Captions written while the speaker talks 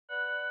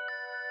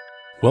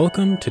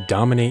Welcome to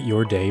Dominate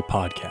Your Day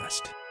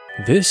podcast.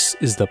 This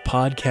is the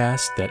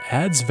podcast that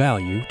adds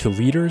value to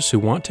leaders who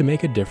want to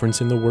make a difference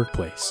in the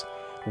workplace.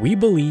 We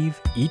believe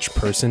each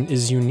person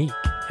is unique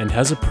and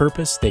has a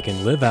purpose they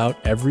can live out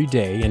every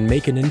day and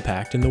make an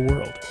impact in the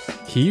world.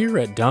 Here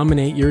at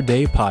Dominate Your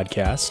Day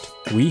podcast,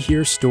 we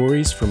hear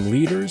stories from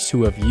leaders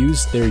who have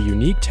used their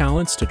unique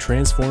talents to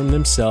transform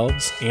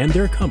themselves and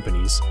their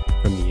companies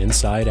from the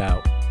inside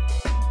out.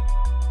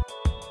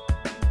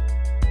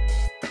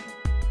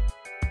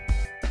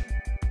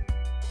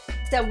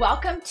 So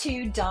welcome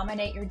to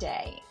Dominate Your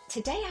Day.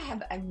 Today I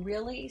have a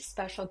really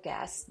special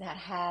guest that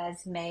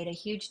has made a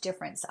huge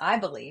difference, I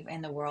believe,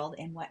 in the world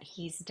in what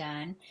he's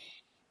done.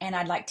 And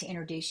I'd like to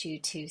introduce you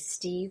to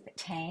Steve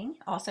Tang,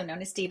 also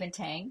known as Stephen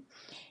Tang.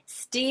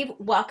 Steve,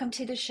 welcome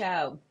to the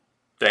show.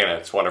 Dana,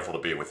 it's wonderful to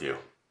be with you.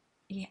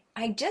 Yeah,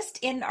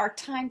 in our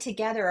time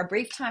together, a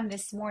brief time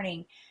this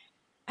morning,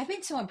 I've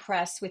been so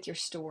impressed with your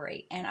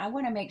story, and I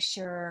want to make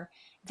sure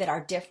that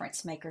our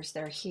difference makers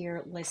that are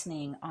here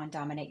listening on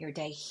Dominate Your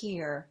Day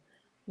hear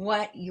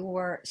what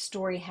your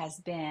story has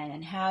been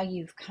and how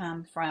you've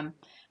come from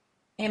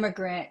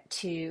immigrant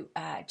to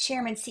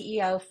chairman,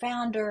 CEO,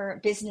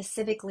 founder, business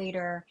civic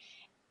leader,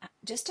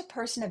 just a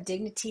person of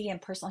dignity and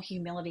personal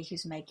humility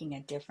who's making a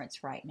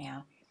difference right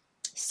now.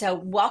 So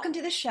welcome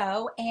to the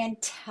show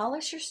and tell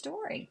us your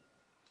story.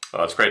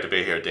 Well, it's great to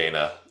be here,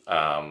 Dana.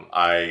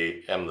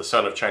 I am the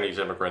son of Chinese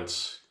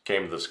immigrants,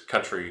 came to this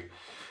country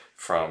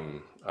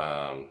from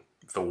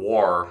the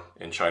war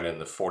in China in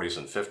the 40s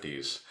and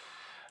 50s.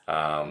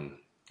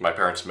 My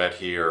parents met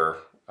here.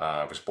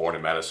 I was born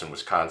in Madison,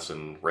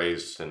 Wisconsin,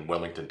 raised in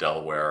Wilmington,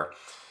 Delaware.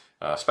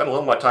 Spent a little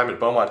of my time in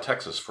Beaumont,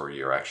 Texas for a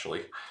year,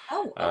 actually.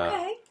 Oh,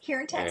 okay.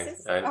 Here in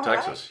Texas? In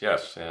Texas, right.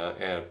 Yes.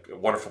 And a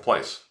wonderful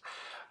place.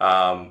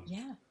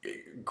 Yeah.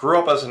 Grew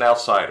up as an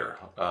outsider.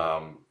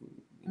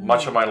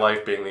 Much of my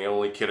life being the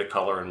only kid of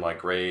color in my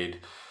grade.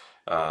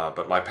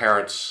 But my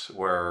parents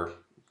were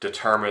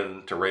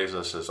determined to raise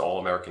us as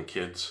all-American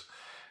kids.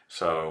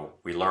 So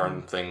we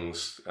learned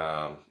things,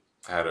 how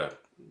to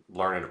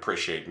learn and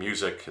appreciate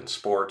music and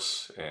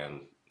sports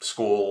and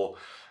school,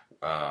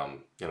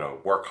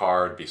 work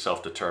hard, be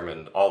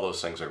self-determined. All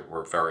those things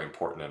were very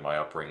important in my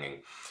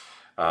upbringing.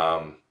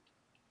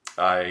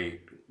 I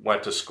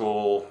went to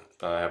school,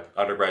 I have an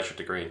undergraduate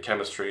degree in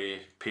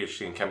chemistry,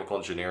 PhD in chemical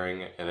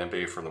engineering, and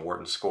MBA from the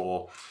Wharton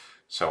School.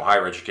 So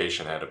higher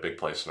education had a big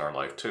place in our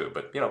life too.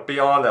 But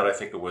beyond that, I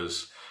think it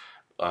was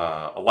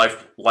a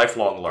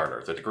lifelong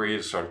learner. The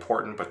degrees are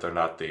important, but they're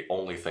not the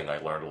only thing I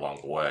learned along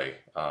the way.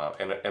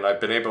 And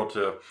I've been able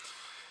to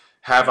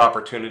have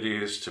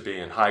opportunities to be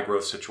in high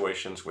growth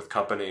situations with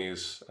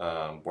companies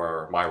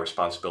where my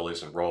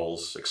responsibilities and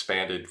roles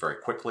expanded very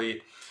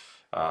quickly.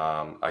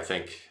 I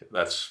think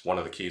that's one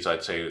of the keys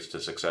I'd say is to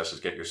success is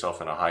get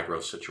yourself in a high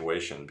growth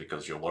situation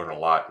because you'll learn a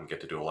lot and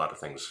get to do a lot of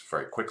things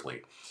very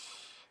quickly.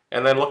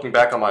 And then looking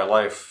back on my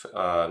life,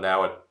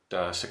 now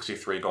at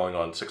 63 going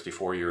on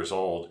 64 years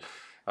old,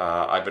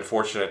 I've been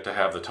fortunate to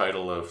have the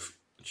title of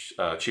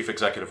Chief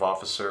Executive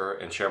Officer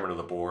and Chairman of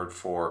the Board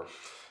for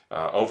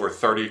over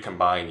 30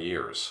 combined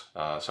years.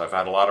 So I've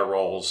had a lot of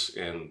roles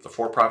in the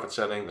for-profit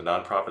setting, the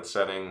nonprofit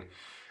setting,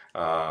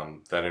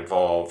 that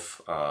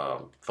involve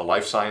the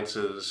life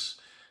sciences,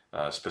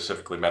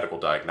 specifically medical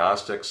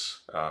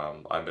diagnostics.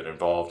 I've been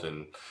involved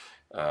in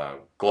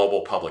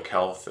global public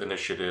health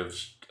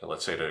initiatives,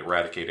 let's say to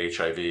eradicate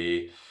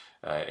HIV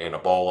and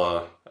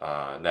Ebola.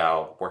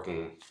 Now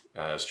working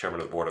as chairman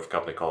of the board of a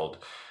company called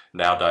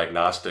Now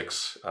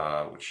Diagnostics,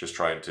 which is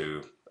trying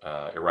to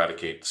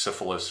eradicate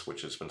syphilis,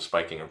 which has been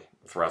spiking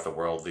throughout the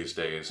world these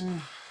days.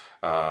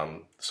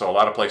 So a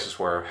lot of places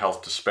where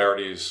health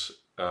disparities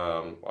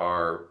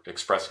are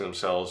expressing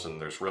themselves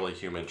and there's really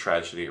human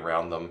tragedy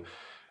around them.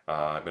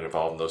 I've been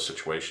involved in those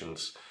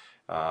situations.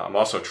 I'm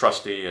also a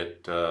trustee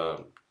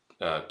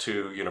at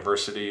 2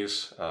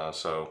 universities,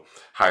 so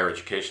higher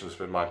education has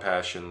been my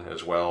passion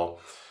as well.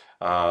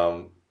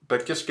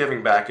 But just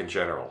giving back in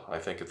general. I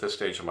think at this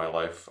stage of my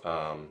life,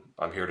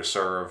 I'm here to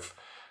serve.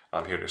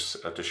 I'm here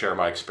to share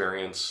my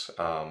experience,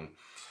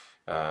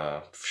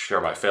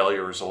 share my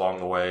failures along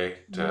the way,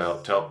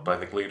 to help, I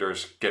think,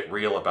 leaders get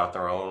real about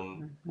their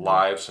own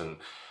lives and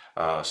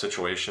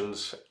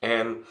situations.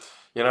 And,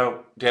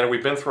 Dana,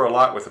 we've been through a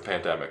lot with the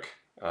pandemic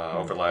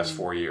over the last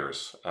 4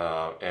 years.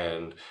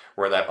 And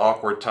we're in that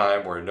awkward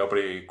time where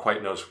nobody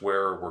quite knows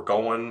where we're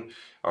going.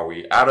 Are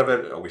we out of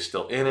it? Are we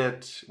still in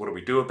it? What do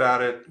we do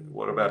about it?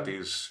 What about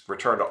these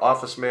return to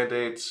office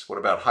mandates? What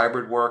about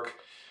hybrid work?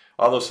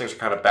 All those things are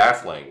kind of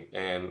baffling,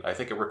 and I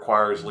think it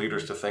requires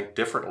leaders to think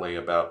differently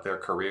about their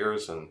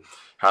careers and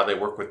how they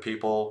work with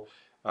people,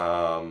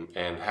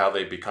 and how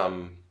they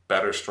become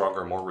better,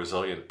 stronger, more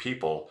resilient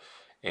people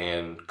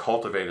and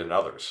cultivate in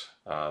others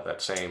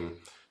that same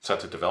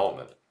sense of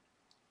development.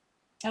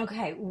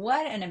 Okay,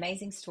 what an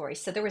amazing story.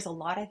 So there was a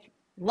lot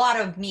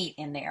of meat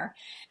in there.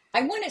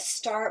 I want to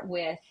start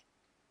with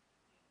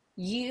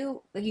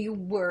you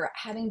were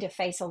having to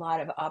face a lot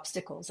of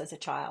obstacles as a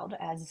child,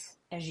 as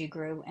you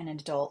grew an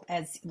adult,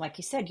 as like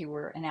you said, you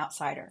were an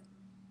outsider.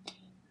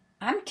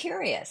 I'm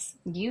curious.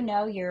 You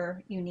know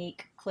your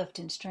unique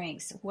Clifton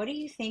strengths. What do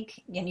you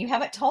think, and you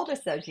haven't told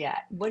us those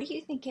yet, what do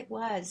you think it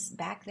was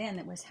back then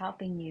that was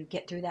helping you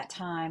get through that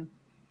time,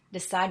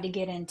 decide to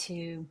get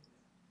into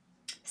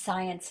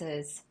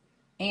sciences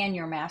and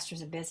your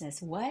master's of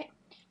business? What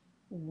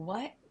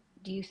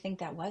do you think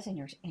that was in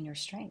your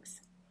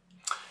strengths?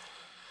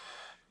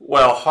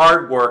 Well,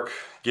 hard work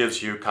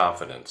gives you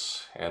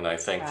confidence, and I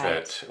think Right.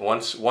 that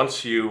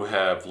once you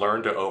have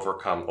learned to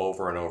overcome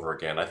over and over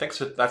again, I think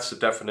that's the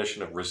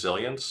definition of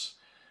resilience.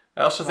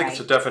 I also think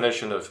it's a Right.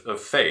 definition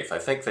of faith. I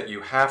think that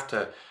you have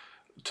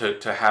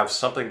to have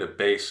something to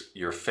base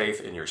your faith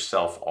in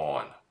yourself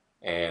on.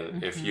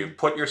 And if you Mm-hmm.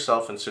 put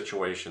yourself in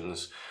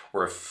situations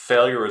where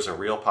failure is a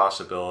real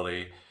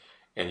possibility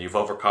and you've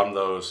overcome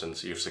those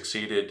and you've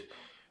succeeded,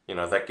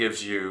 that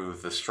gives you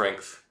the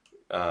strength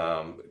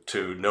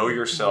to know Mm-hmm.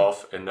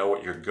 yourself and know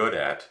what you're good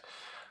at.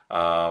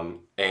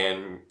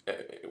 And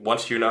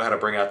once you know how to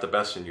bring out the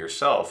best in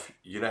yourself,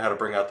 you know how to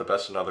bring out the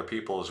best in other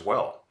people as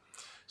well.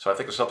 So I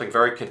think there's something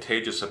very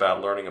contagious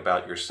about learning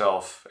about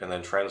yourself and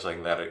then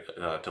translating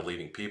that to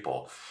leading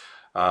people.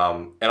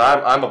 And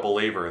I'm a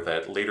believer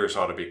that leaders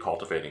ought to be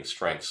cultivating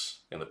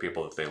strengths in the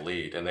people that they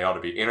lead, and they ought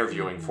to be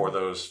interviewing Mm-hmm. for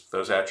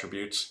those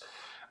attributes.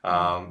 But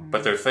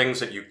Mm-hmm. there are things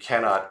that you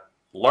cannot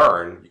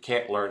learn. You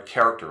can't learn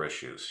character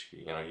issues.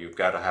 You've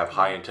got to have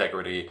high Right.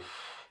 integrity.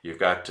 You've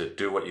got to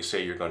do what you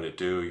say you're going to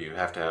do. You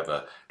have to have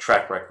a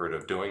track record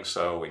of doing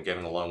so and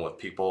getting along with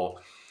people.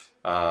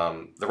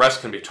 The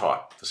rest can be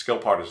taught. The skill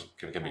part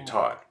can be Right.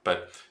 taught,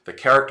 but the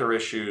character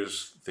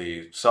issues,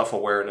 the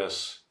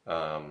self-awareness,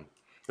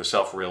 the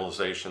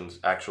self-realizations,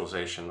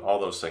 actualization, all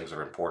those things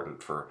are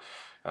important for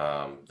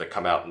that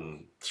come out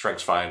in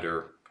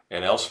StrengthsFinder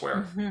and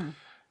elsewhere. Mm-hmm.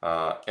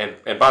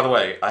 And by the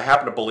way, I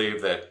happen to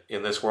believe that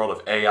in this world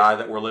of AI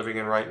that we're living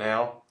in right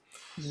now,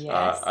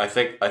 Yes. I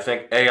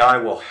think AI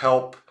will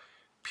help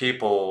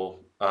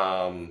people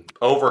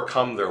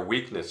overcome their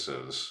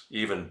weaknesses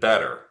even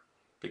better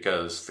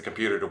because the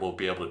computer will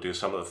be able to do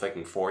some of the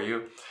thinking for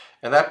you,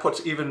 and that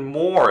puts even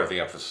more of the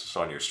emphasis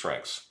on your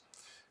strengths.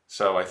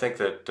 So I think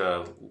that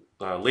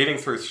leading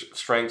through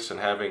strengths and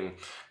having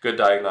good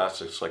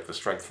diagnostics like the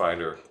Strength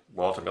Finder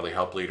will ultimately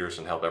help leaders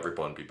and help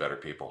everyone be better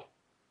people.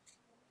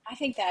 I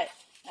think that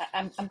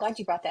I'm glad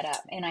you brought that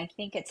up. And I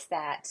think it's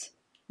that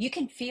you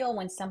can feel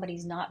when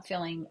somebody's not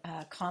feeling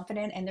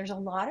confident. And there's a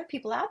lot of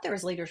people out there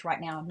as leaders right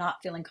now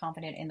not feeling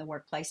confident in the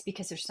workplace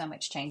because there's so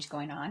much change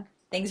going on.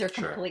 Things are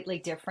Sure. completely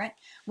different.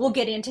 We'll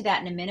get into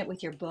that in a minute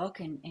with your book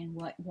and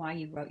why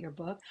you wrote your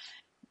book.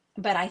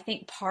 But I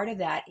think part of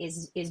that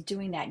is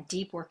doing that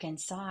deep work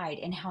inside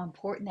and how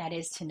important that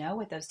is to know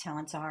what those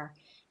talents are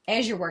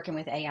as you're working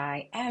with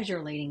AI, as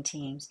you're leading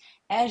teams,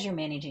 as you're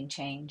managing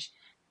change,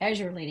 as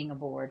you're leading a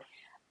board,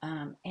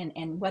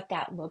 and what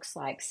that looks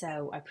like.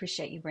 So I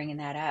appreciate you bringing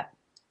that up.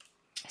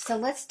 So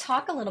let's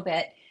talk a little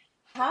bit.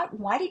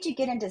 Why did you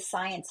get into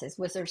sciences?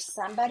 Was there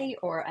somebody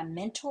or a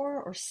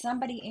mentor or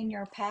somebody in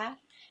your path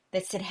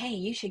that said, "Hey,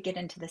 you should get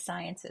into the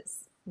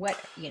sciences"?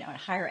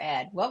 Higher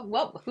ed.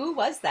 Who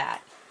was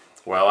that?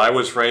 Well, I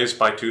was raised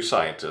by two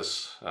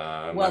scientists.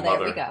 Well, there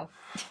we go.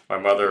 My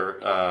mother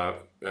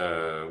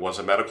was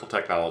a medical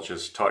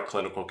technologist, taught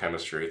clinical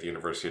chemistry at the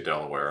University of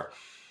Delaware.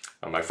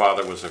 My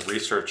father was a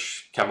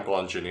research chemical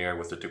engineer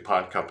with the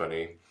DuPont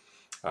Company.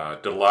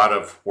 Did a lot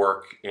of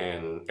work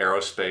in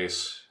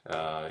aerospace.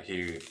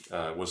 He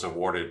was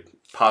awarded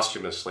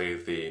posthumously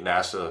the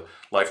NASA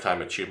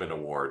Lifetime Achievement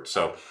Award.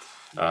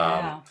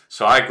 Wow.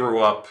 So I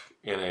grew up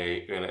in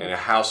a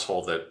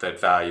household that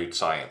valued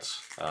science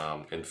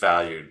and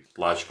valued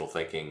logical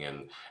thinking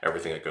and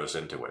everything that goes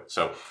into it.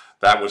 So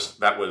that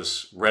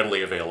was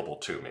readily available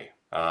to me.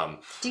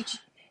 Did you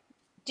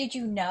did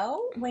you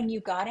know when you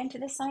got into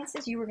the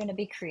sciences you were going to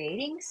be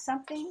creating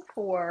something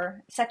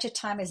for such a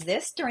time as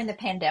this during the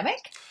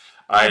pandemic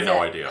I had as no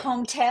a idea.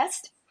 home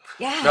test?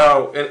 Yeah.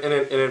 No, and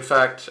in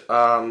fact,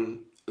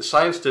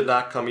 science did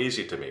not come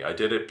easy to me. I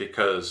did it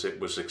because it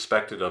was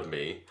expected of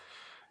me.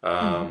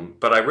 Hmm.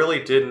 But I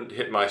really didn't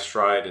hit my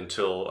stride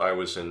until I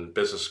was in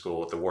business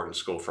school at the Wharton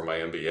School for my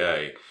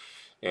MBA.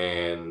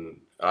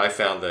 And I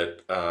found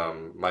that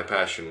my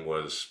passion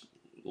was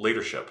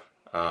leadership.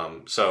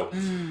 So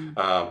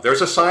Mm,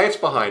 there's a science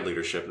behind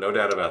leadership, no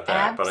doubt about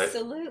that.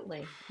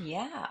 absolutely.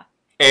 Yeah.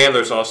 And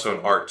there's also an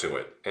Absolutely. art to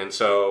it. And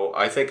so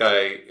I think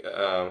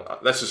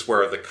this is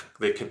where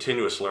the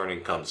continuous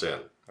learning comes in.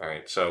 All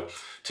right. So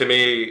to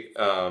me,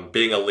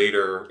 being a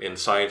leader in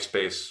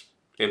science-based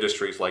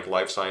industries like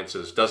life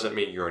sciences doesn't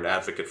mean you're an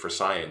advocate for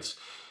science.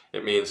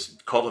 It means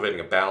cultivating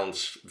a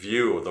balanced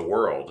view of the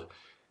world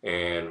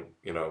and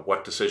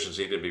what decisions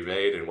need to be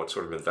made and what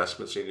sort of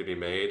investments need to be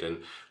made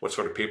and what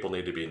sort of people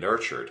need to be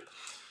nurtured.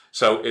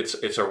 So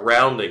it's a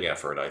rounding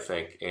effort, I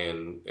think,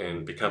 in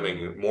Hmm.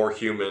 becoming more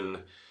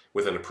human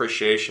with an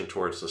appreciation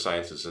towards the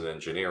sciences and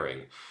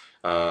engineering.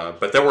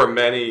 But there were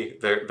many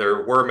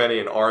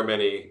and are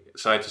many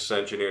scientists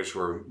and engineers who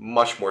were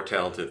much more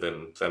talented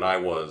than I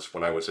was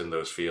when I was in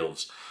those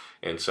fields,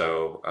 and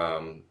so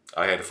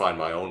I had to find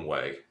my own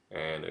way,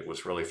 and it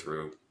was really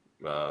through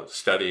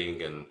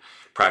studying and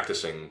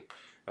practicing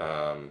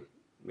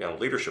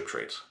leadership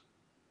traits.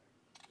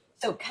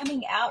 So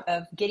coming out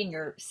of getting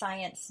your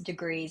science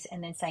degrees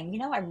and then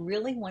saying, I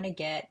really want to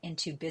get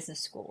into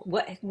business school.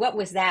 What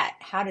was that?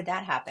 How did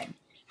that happen?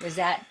 Was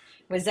that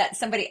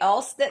somebody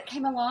else that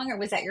came along, or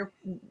was that your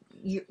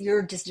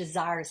just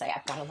desire to say,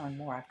 I've got to learn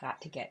more. I've got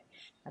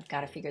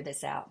to figure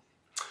this out.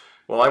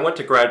 Well, I went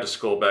to graduate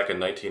school back in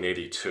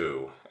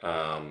 1982,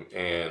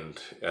 and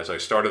as I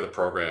started the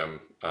program,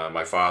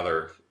 my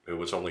father, who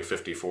was only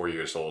 54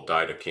 years old,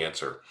 died of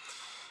cancer.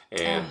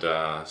 And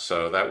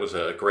so that was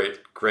a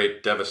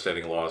great,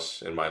 devastating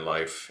loss in my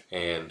life.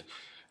 And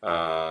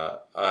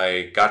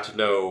I got to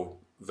know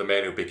the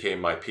man who became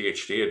my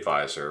PhD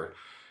advisor,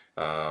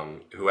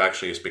 who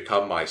actually has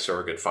become my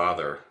surrogate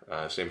father.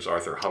 His name is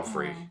Arthur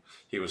Humphrey.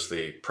 He was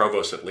the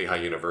provost at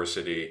Lehigh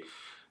University.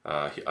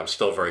 I'm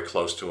still very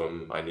close to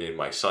him. I named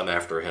my son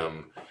after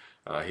him.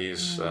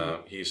 He's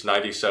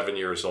 97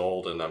 years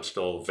old, and I'm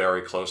still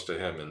very close to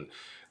him,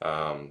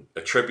 and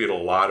attribute a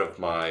lot of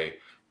my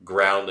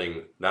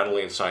grounding not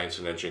only in science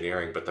and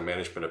engineering but the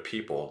management of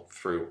people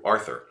through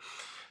Arthur.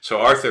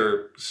 So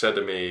Arthur said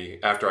to me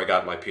after I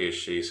got my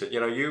PhD, he said,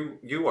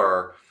 you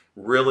are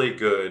really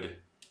good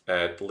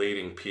at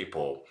leading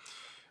people,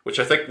 which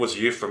I think was a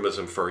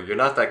euphemism for you're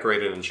not that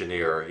great an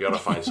engineer, you ought to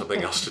find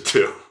something else to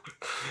do.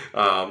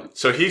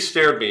 So he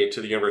steered me to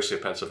the University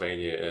of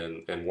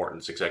Pennsylvania in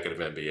Wharton's executive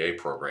MBA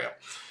program.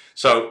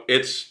 So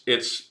it's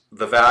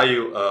the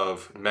value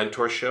of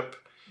mentorship.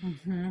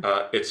 Mm-hmm.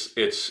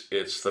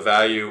 It's the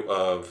value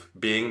of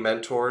being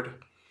mentored,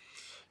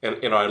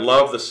 and I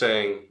love the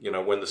saying,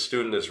 when the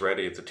student is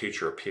ready, the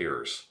teacher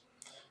appears,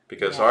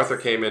 because yes. Arthur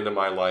came into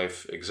my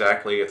life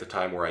exactly at the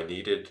time where I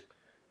needed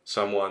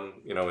someone.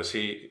 As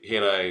he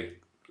and I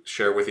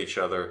share with each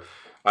other,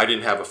 I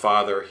didn't have a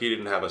father, he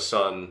didn't have a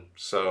son,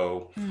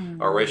 so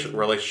our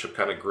relationship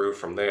kind of grew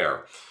from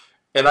there.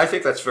 And I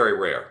think that's very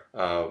rare.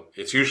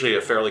 It's usually a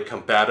fairly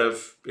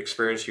combative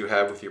experience you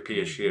have with your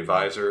PhD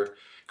advisor,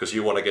 because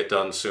you want to get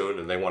done soon,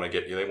 and they want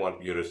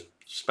you to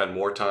spend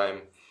more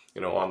time,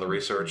 on the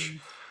research.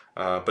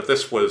 But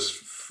this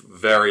was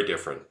very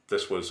different.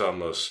 This was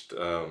almost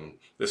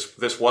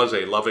this was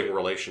a loving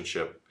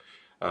relationship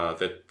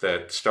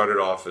that started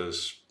off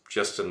as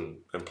just an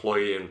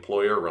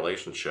employee-employer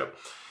relationship.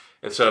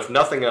 And so, if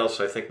nothing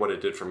else, I think what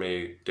it did for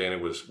me, Dana,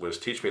 was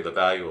teach me the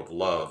value of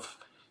love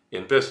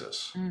in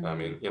business. I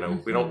mean,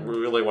 we don't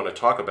really want to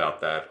talk about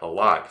that a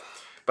lot,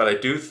 but I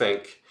do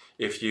think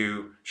if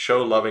you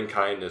show loving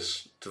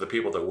kindness to the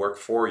people that work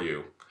for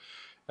you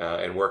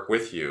and work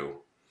with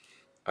you,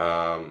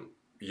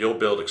 you'll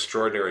build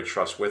extraordinary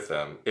trust with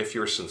them if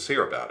you're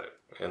sincere about it.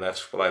 And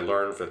that's what I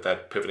learned at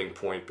that pivoting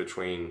point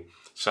between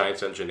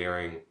science,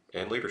 engineering,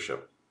 and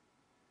leadership.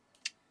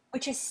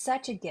 Which is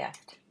such a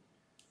gift.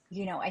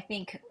 I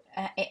think,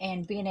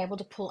 and being able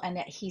to pull, and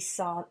that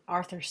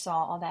Arthur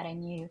saw all that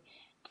in you.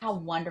 How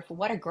wonderful.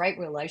 What a great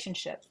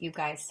relationship you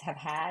guys have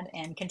had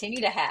and continue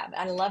to have.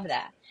 I love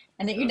that.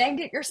 And that you named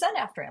it your son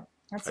after him.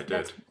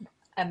 That's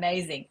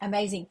amazing.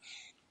 Amazing.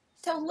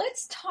 So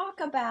let's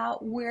talk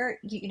about where,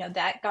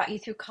 that got you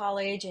through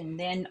college and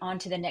then on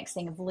to the next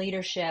thing of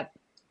leadership.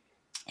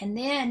 And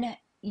then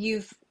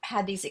you've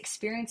had these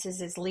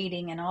experiences as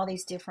leading in all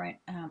these different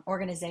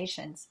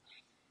organizations.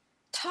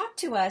 Talk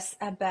to us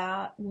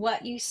about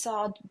what you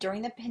saw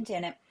during the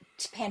pandemic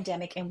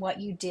and what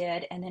you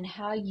did, and then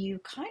how you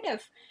kind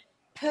of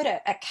put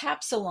a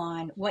capsule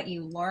on what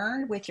you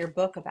learned with your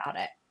book about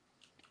it,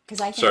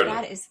 because I think Certainly.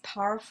 That is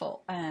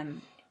powerful,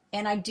 and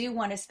I do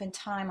want to spend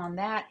time on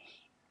that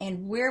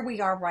and where we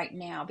are right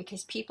now,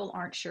 because people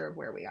aren't sure of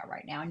where we are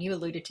right now, and you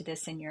alluded to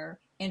this in your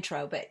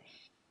intro, but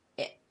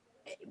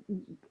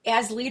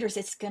as leaders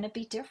it's going to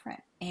be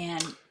different,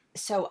 and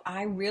so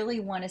I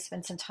really want to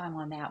spend some time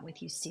on that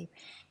with you, Steve,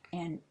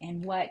 and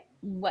what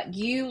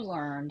you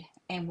learned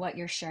and what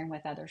you're sharing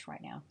with others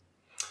right now.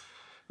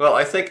 Well,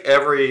 I think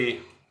every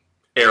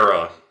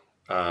era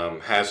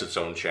has its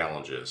own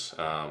challenges.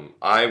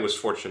 I was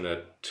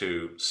fortunate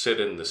to sit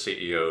in the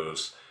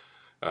CEO's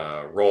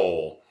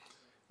role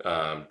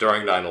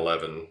during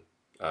 9/11,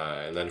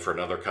 and then for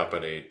another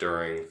company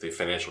during the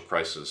financial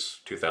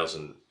crisis,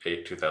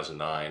 2008,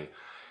 2009,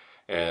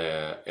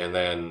 and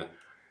then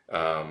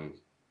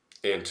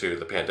into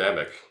the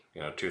pandemic,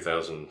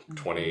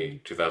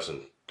 2020,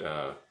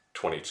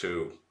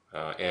 2022.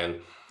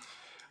 And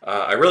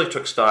I really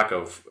took stock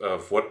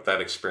of what that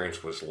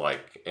experience was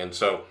like. And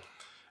so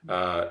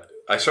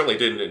I certainly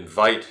didn't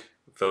invite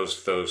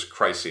those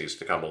crises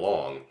to come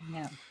along.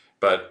 Yeah.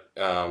 But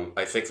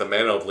I think the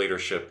mantle of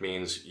leadership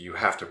means you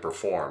have to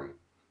perform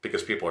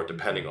because people are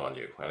depending on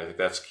you. And I think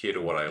that's key to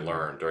what I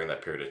learned during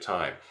that period of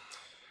time.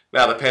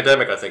 Now, the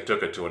pandemic, I think,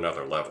 took it to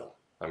another level.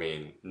 I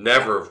mean,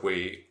 never have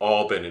we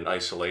all been in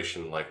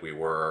isolation like we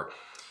were,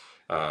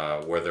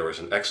 where there was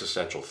an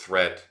existential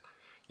threat.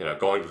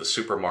 Going to the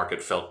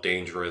supermarket felt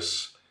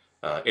dangerous.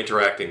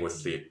 Interacting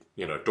with the,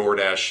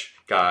 DoorDash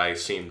guy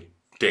seemed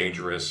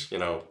dangerous.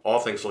 All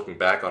things looking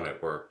back on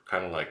it were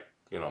kind of like,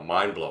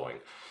 mind-blowing.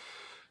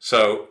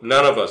 So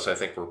none of us, I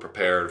think, were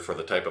prepared for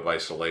the type of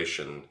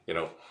isolation.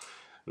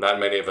 Not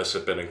many of us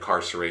have been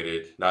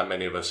incarcerated. Not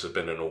many of us have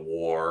been in a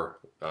war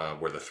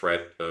where the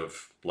threat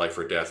of life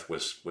or death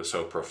was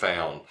so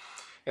profound.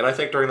 And I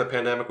think during the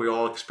pandemic, we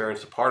all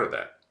experienced a part of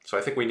that. So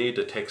I think we need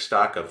to take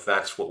stock of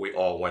that's what we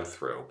all went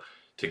through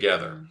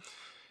together.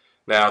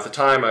 Now, at the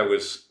time I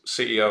was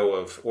CEO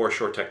of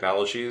OraSure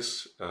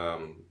Technologies,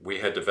 we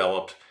had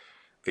developed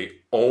the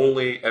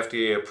only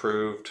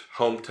FDA-approved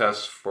home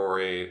test for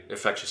a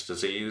infectious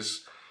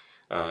disease.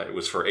 It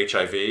was for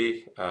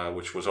HIV,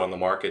 which was on the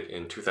market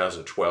in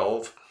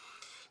 2012.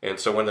 And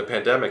so when the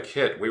pandemic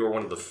hit, we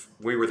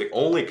were the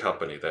only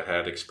company that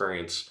had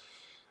experience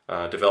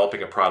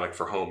developing a product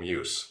for home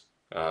use.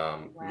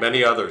 Wow.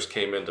 Many others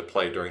came into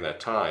play during that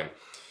time.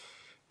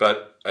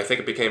 But I think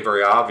it became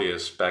very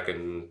obvious back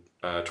in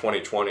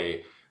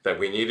 2020 that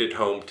we needed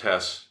home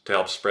tests to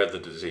help spread the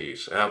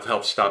disease,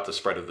 help stop the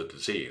spread of the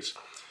disease.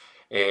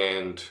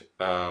 And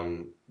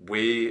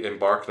we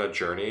embarked on a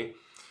journey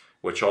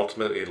which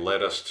ultimately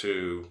led us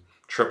to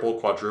triple,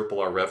 quadruple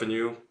our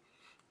revenue,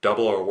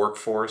 double our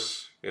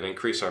workforce, and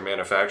increase our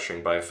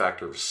manufacturing by a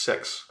factor of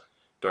 6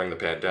 during the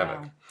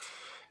pandemic. Wow.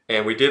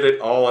 And we did it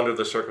all under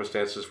the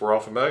circumstances we're all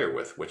familiar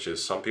with, which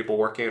is some people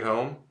working at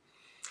home,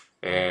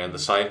 and the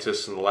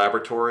scientists in the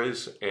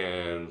laboratories,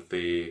 and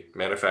the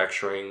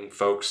manufacturing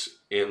folks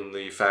in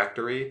the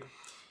factory.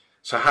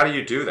 So how do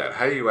you do that?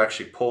 How do you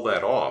actually pull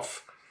that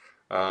off?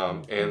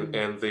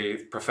 And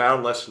the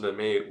profound lesson to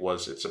me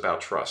was it's about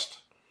trust.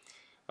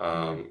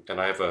 And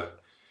I have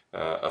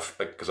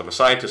because I'm a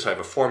scientist, I have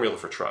a formula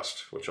for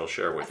trust, which I'll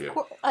share with you.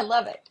 I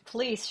love it.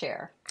 Please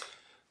share.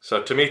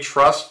 So to me,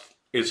 trust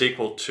is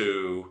equal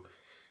to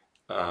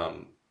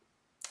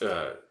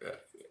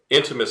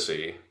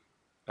intimacy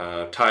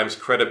times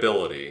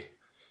credibility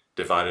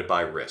divided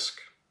by risk.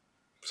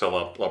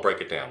 So I'll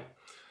break it down.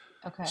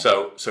 Okay.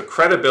 So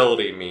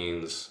credibility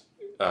means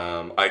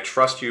I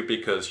trust you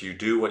because you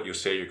do what you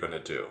say you're going to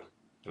do.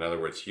 In other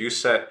words, you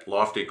set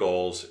lofty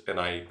goals and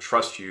I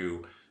trust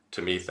you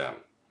to meet them.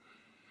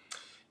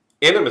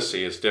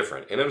 Intimacy is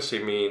different.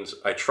 Intimacy means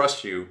I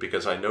trust you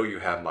because I know you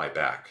have my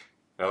back.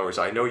 In other words,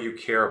 I know you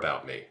care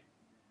about me.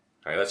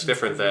 All right, that's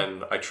different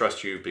than I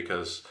trust you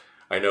because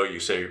I know you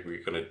say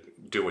you're going to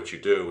do what you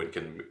do and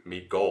can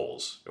meet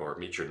goals or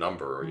meet your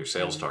number or your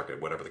sales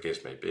target, whatever the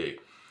case may be.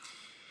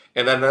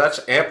 And then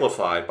that's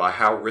amplified by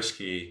how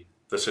risky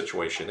the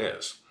situation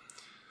is.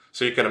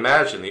 So you can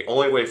imagine the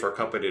only way for a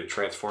company to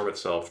transform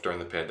itself during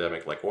the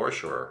pandemic like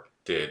OraSure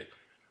did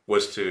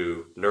was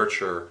to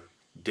nurture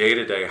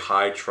day-to-day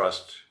high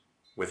trust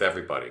with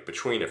everybody,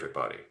 between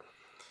everybody.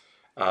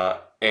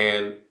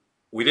 And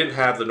we didn't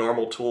have the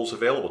normal tools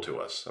available to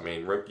us. I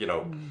mean,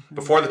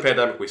 before the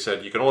pandemic, we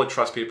said you can only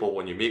trust people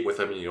when you meet with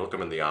them and you look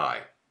them in the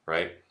eye,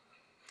 right?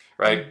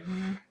 Right?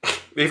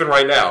 Even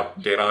right now,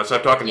 Dana, as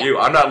I'm talking to you,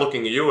 I'm not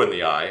looking at you in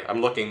the eye.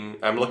 I'm looking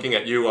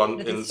at you on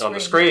the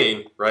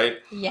screen, right?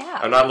 Yeah.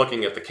 I'm not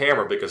looking at the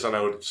camera because then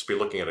I would just be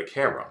looking at a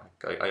camera.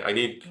 Okay? I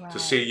need to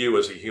see you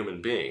as a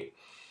human being.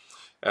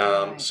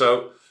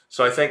 So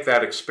I think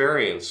that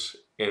experience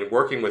in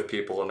working with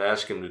people and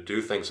asking them to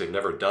do things they've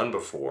never done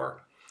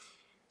before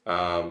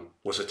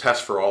was a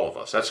test for all of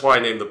us. That's why I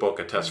named the book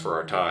A Test for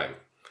Our Time,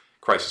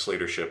 Crisis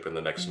Leadership in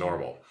the Next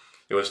Normal.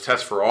 It was a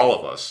test for all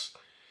of us.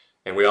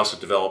 And we also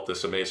developed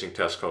this amazing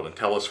test called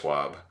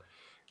IntelliSwab,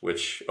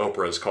 which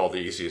Oprah has called the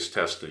easiest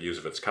test to use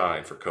of its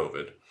kind for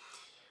COVID.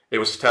 It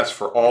was a test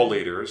for all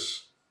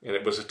leaders, and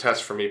it was a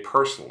test for me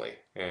personally.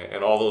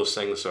 And all those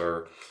things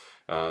are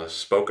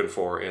spoken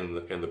for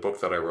in the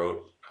book that I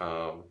wrote.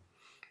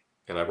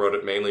 And I wrote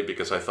it mainly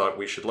because I thought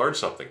we should learn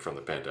something from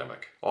the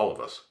pandemic, all of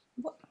us.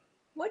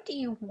 What do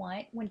you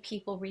want when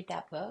people read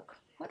that book?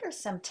 What are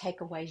some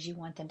takeaways you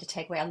want them to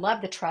take away? I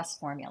love the trust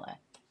formula.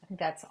 I think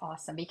that's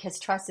awesome because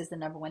trust is the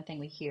number one thing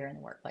we hear in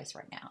the workplace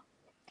right now.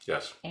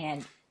 Yes.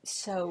 And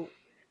so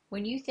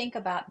when you think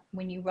about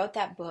when you wrote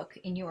that book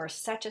and you are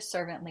such a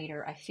servant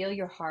leader, I feel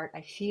your heart.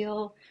 I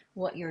feel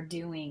what you're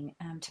doing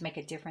to make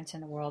a difference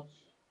in the world.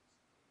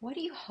 What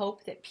do you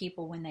hope that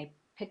people, when they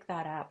pick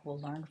that up, will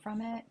learn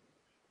from it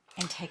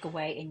and take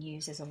away and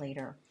use as a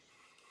leader?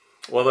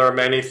 Well, there are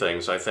many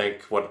things. I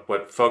think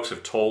what folks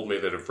have told me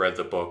that have read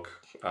the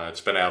book, it's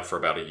been out for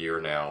about a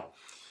year now,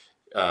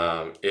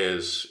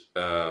 is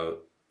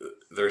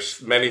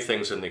there's many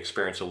things in the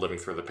experience of living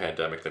through the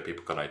pandemic that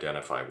people can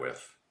identify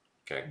with.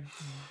 Okay,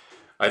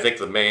 I think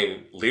the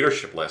main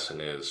leadership lesson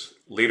is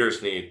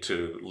leaders need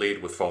to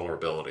lead with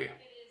vulnerability,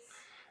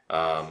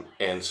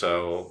 and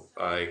so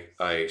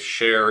I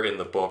share in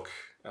the book.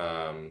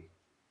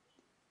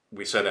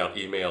 We send out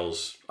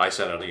emails. I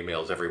send out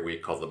emails every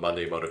week called the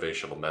Monday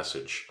Motivational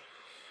Message,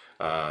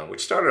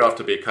 which started off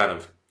to be kind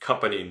of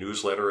company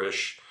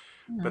newsletter-ish,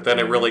 but then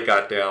it really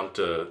got down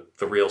to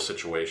the real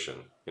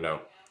situation.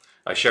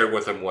 I shared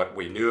with them what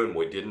we knew and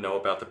what we didn't know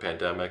about the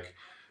pandemic,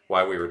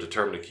 why we were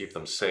determined to keep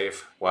them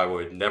safe, why we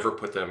would never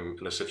put them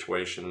in a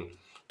situation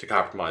to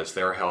compromise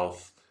their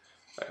health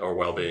or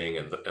well-being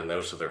and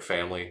those of their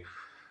family.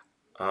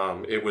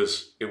 It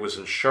was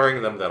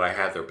ensuring them that I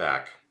had their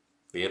back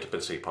the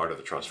intimacy part of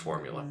the trust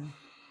formula.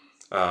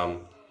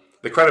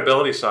 The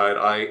credibility side,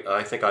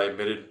 I think I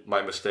admitted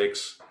my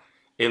mistakes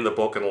in the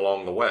book and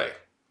along the way.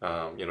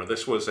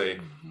 This was a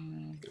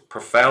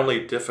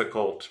profoundly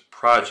difficult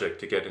project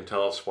to get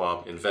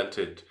InteliSwab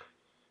invented,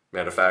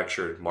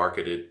 manufactured,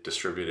 marketed,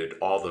 distributed,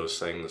 all those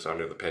things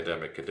under the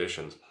pandemic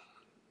conditions.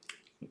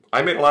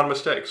 I made a lot of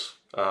mistakes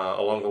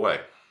along the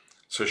way.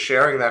 So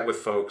sharing that with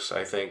folks,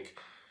 I think,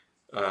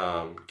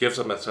 gives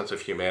them a sense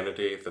of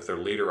humanity, that their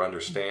leader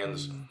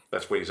understands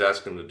that's what he's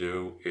asking them to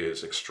do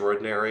is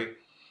extraordinary,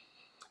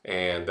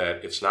 and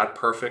that it's not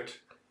perfect,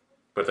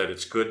 but that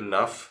it's good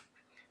enough.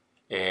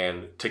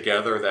 And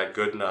together, that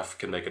good enough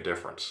can make a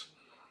difference.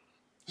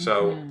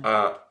 So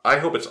I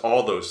hope it's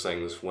all those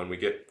things when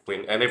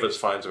any of us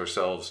finds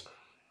ourselves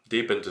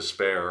deep in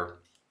despair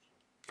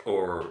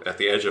or at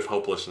the edge of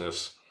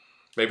hopelessness.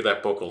 Maybe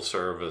that book will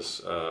serve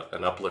as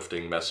an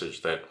uplifting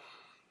message that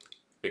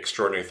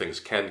extraordinary things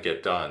can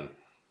get done.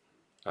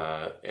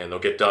 And they'll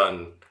get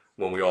done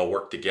when we all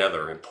work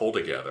together and pull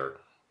together.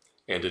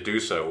 And to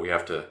do so, we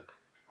have to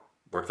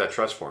work that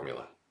trust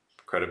formula.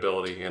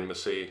 Credibility,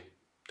 intimacy,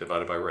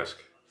 divided by risk.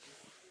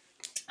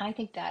 I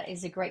think that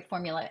is a great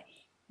formula.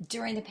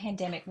 During the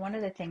pandemic, one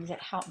of the things that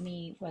helped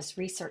me was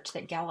research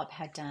that Gallup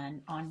had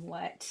done on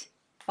what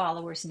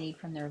followers need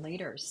from their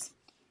leaders.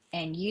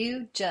 And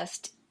you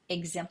just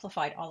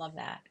exemplified all of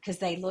that, because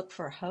they look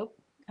for hope,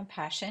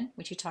 compassion,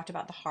 which you talked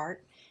about, the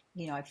heart.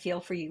 I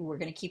feel for you. We're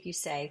going to keep you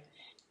safe.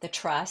 The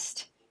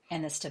trust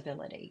and the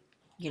stability.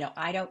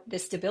 The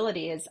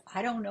stability is,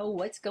 I don't know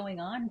what's going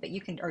on, but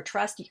you can, or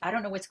trust, I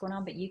don't know what's going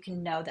on, but you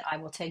can know that I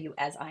will tell you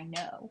as I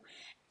know.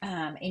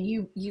 And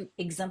you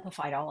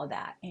exemplified all of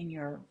that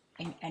in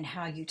and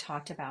how you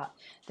talked about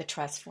the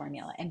trust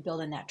formula and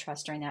building that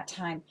trust during that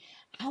time.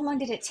 How long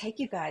did it take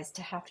you guys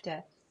to have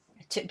to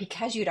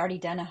because you'd already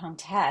done a home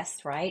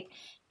test, right?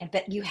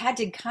 But you had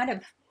to kind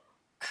of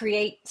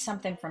create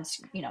something from,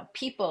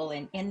 people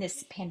in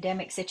this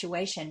pandemic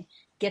situation,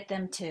 get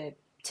them to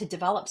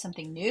develop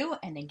something new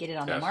and then get it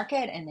on the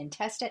market and then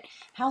test it.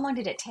 How long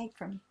did it take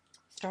from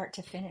start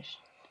to finish?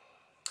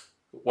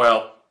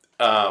 Well,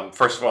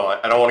 first of all,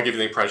 I don't want to give you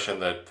the impression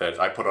that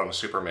I put on a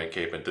Superman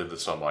cape and did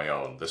this on my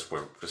own. This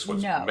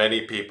was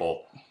many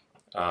people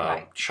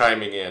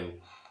chiming in.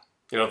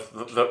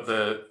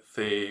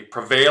 The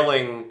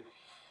prevailing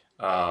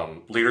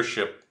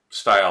leadership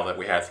style that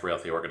we had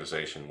throughout the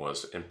organization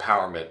was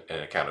empowerment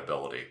and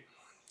accountability.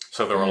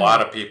 So there were a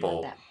lot of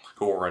people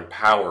who were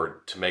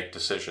empowered to make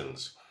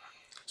decisions.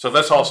 So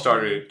this all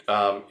started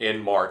in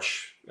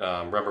March.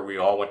 Remember, we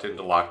all went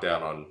into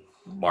lockdown on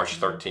March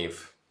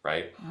 13th,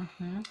 right?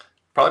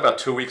 Probably about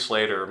 2 weeks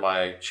later,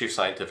 my chief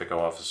scientific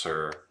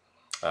officer,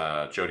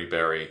 Jody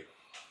Berry,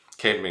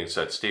 came to me and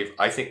said, "Steve,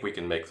 I think we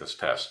can make this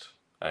test.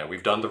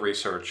 We've done the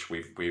research.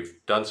 We've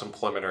done some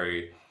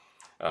preliminary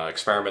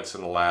experiments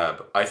in the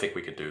lab. I think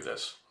we can do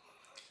this."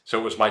 So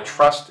it was my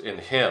trust in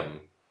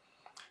him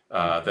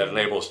that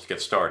enabled us to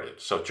get started.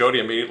 So Jody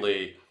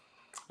immediately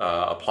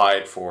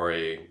applied for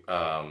a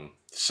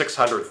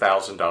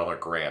 $600,000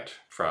 grant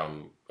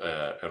from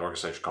an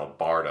organization called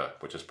BARDA,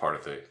 which is part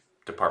of the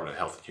Department of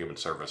Health and Human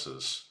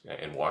Services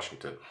in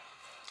Washington.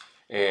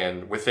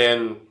 And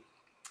within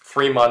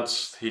 3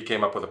 months, he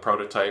came up with a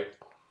prototype.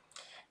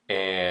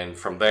 And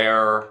from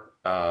there,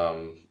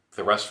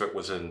 the rest of it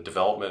was in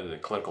development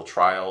and clinical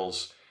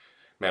trials,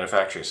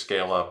 manufacturing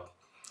scale-up.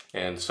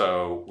 And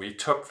so we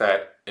took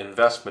that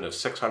investment of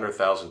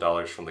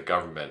 $600,000 from the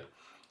government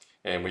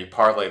and we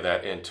parlayed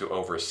that into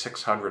over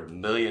 $600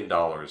 million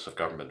of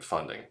government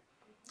funding.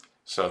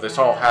 So this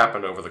all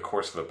happened over the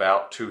course of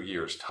about 2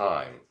 years'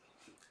 time,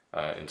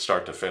 in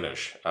start to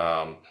finish.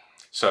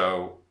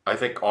 So I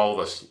think all of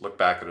us look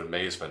back in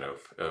amazement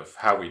of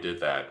how we did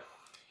that.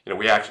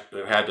 We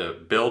actually had to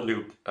build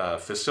new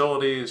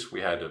facilities,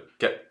 we had to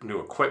get new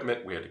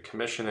equipment, we had to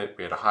commission it,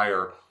 we had to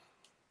hire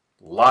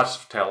lots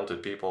of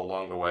talented people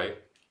along the way.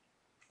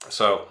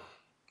 So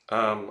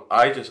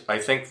I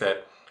think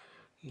that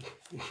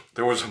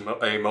there was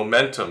a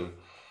momentum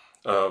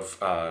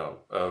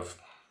of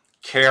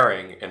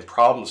caring and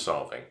problem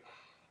solving.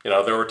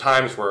 There were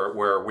times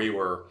where we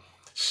were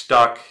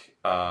stuck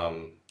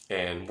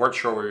and weren't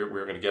sure we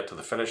were going to get to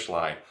the finish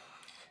line.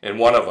 And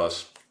one of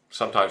us,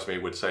 sometimes me,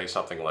 would say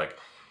something like,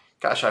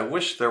 "Gosh, I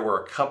wish there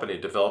were a company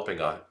developing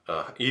a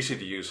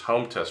easy-to-use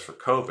home test for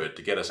COVID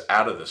to get us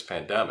out of this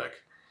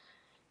pandemic."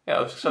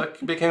 So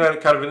it became a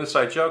kind of an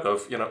inside joke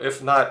of,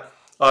 if not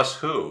us,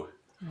 who?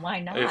 Why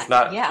not? If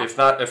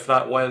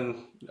not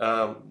when,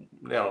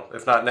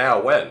 if not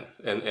now, when?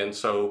 And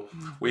so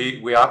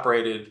we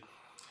operated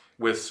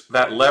with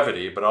that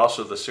levity, but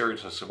also the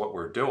seriousness of what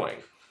we're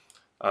doing.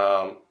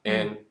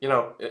 And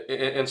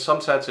in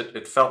some sense,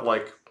 it felt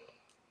like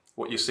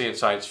what you see in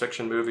science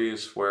fiction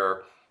movies,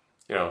 where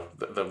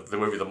the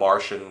movie The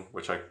Martian,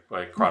 which I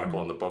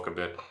chronicle in the book a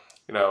bit.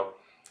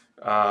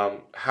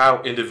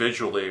 How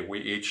individually we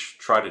each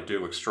try to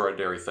do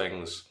extraordinary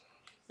things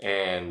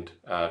and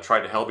try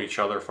to help each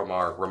other from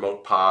our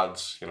remote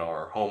pods,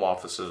 our home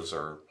offices,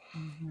 or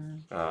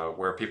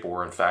where people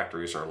were in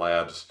factories or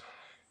labs,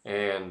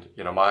 And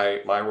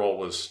my role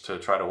was to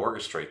try to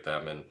orchestrate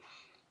them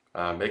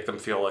and make them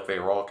feel like they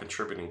were all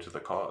contributing to the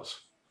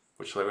cause,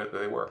 which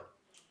they were.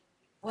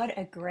 What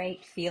a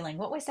great feeling.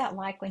 What was that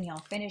like when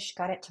y'all finished,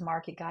 got it to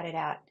market, got it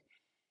out?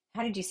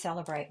 How did you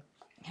celebrate?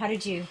 How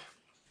did you,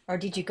 or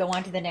did you go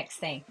on to the next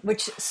thing,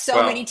 which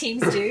so many Well,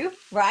 teams do,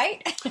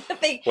 right?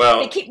 They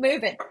well, keep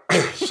moving.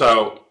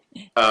 so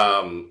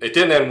it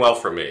didn't end well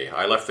for me.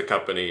 I left the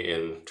company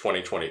in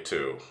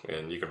 2022,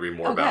 and you can read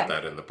more about Okay.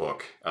 that in the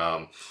book.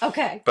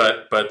 Okay.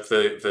 But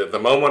the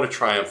moment of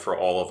triumph for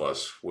all of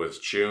us was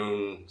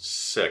June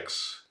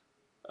 6,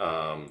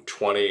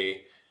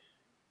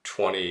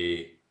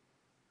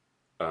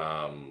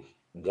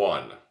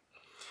 2021.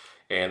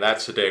 And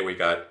that's the day we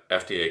got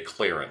FDA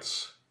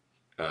clearance,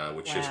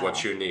 which is what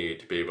Wow. you need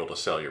to be able to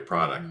sell your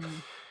product. Hmm.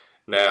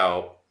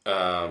 Now,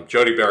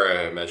 Jody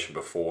Berry, I mentioned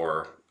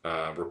before,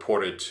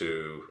 reported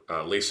to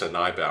Lisa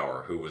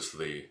Neibauer, who was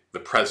the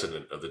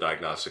president of the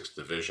diagnostics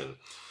division.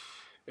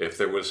 If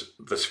there was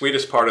the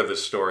sweetest part of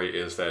this story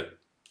is that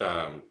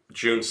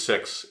June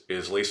 6th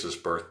is Lisa's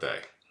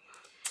birthday.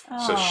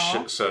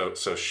 Oh,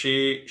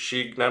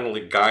 She not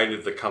only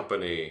guided the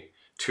company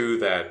to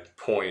that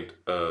point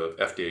of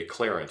FDA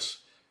clearance,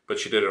 but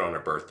she did it on her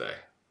birthday,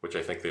 which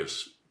I think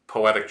is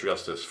poetic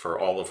justice for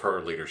all of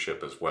her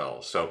leadership as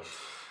well. So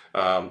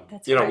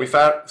that's great.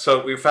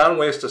 we found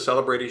ways to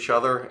celebrate each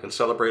other and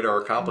celebrate our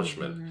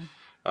accomplishment.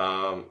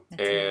 Hmm.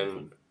 That's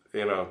And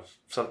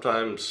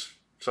amazing.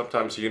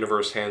 sometimes the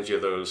universe hands you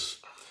those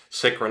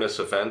synchronous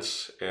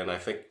events, and I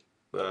think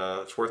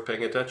it's worth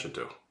paying attention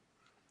to.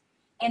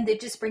 And they're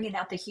just bringing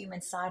out the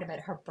human side of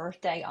it, her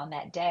birthday on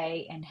that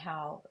day, and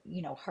how,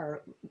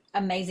 her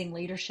amazing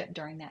leadership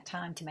during that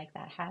time to make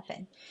that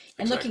happen.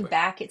 And looking Exactly.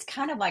 back, it's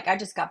kind of like I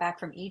just got back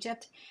from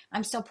Egypt.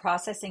 I'm still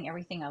processing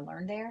everything I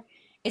learned there.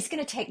 It's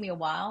going to take me a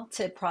while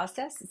to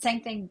process.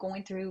 Same thing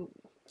going through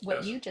what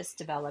Yes. you just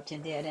developed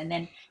and did, and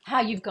then how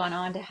you've gone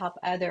on to help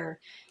other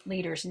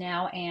leaders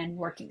now and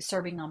working,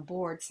 serving on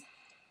boards.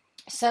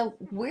 So,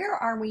 where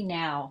are we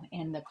now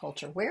in the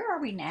culture? Where are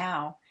we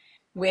now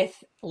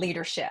with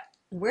leadership?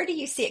 Where do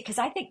you see it? Because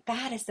I think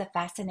that is the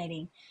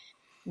fascinating,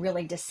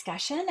 really,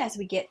 discussion as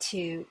we get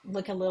to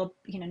look a little,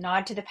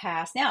 nod to the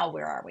past. Now,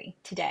 where are we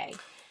today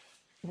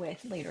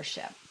with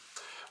leadership?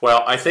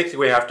 Well, I think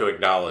we have to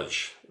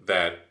acknowledge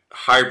that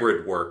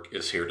hybrid work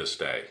is here to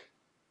stay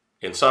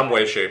in some way,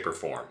 Right. shape, or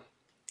form.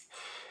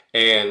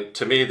 And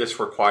to me, this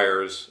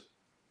requires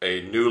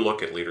a new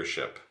look at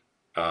leadership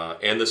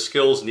and the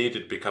skills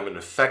needed to become an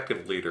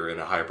effective leader in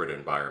a hybrid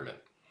environment.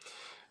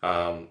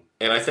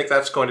 And I think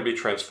that's going to be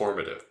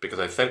transformative because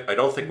I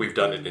don't think we've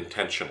done it Hmm.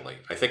 intentionally.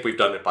 I think we've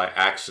done it by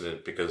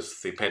accident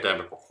because the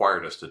pandemic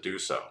required us to do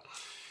so.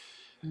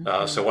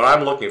 So Hmm. what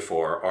I'm looking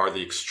for are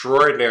the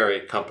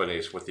extraordinary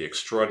companies with the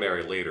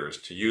extraordinary leaders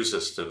to use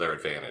this to their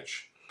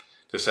advantage.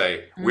 To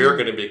say we're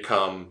going Mm. to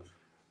become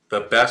the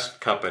best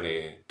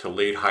company to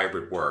lead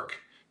hybrid work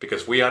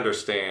because we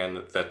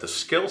understand that the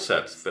skill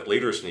sets that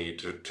leaders need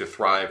to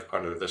thrive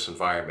under this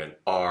environment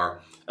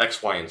are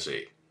X, Y, and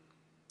Z.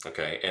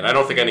 Okay, and I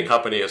don't think any Hmm.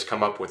 company has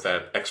come up with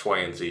that X, Y,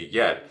 and Z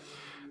yet.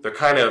 They're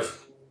kind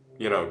of,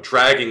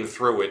 dragging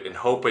through it and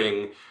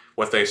hoping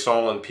what they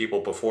saw in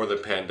people before the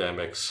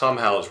pandemic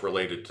somehow is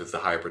related to the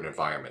hybrid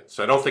environment.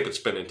 So I don't think it's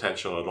been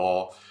intentional at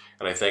all.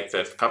 And I think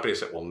that companies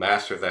that will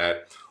master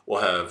that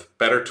will have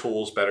better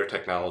tools, better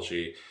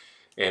technology,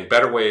 and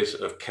better ways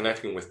of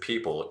connecting with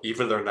people,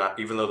 even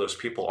though those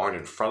people aren't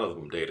in front of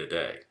them day to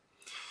day.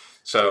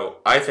 So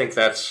I think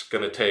that's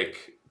going to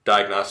take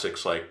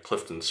diagnostics like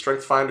Clifton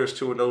Strength Finders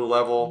to a new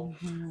level.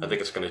 I Hmm.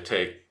 think it's going to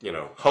take,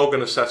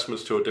 Hogan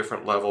assessments to a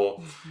different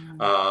level. Hmm.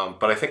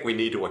 But I think we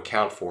need to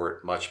account for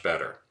it much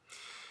better.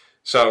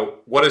 So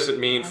what does it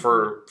mean I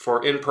agree.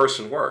 for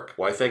in-person work?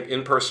 Well, I think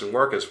in-person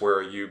work is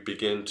where you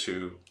begin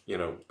to,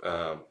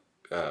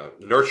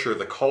 nurture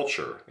the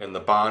culture and the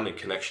bond and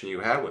connection you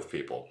have with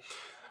people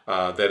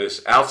that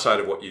is outside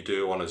of what you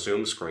do on a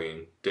Zoom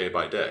screen day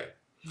by day.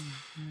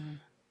 Hmm.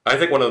 I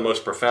think one of the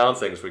most profound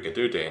things we can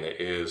do, Dana,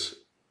 is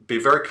be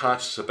very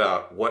conscious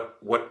about what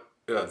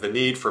the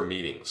need for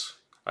meetings.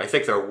 I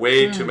think there are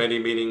way too Mm. many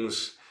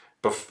meetings.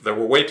 There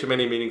were way too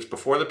many meetings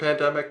before the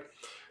pandemic.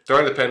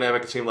 During the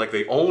pandemic, it seemed like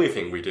the only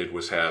thing we did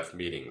was have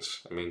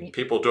meetings. I mean,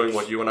 people doing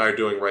what you and I are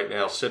doing right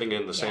now, sitting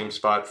in the Yeah. same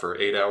spot for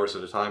 8 hours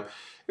at a time,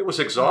 it was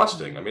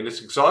exhausting. I Hmm. mean,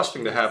 it's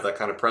exhausting to have Yes. that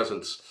kind of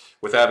presence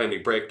without any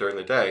break during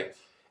the day.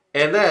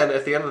 And then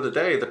at the end of the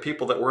day, the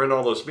people that were in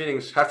all those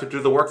meetings have to do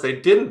the work they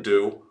didn't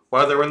do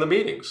while they were in the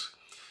meetings.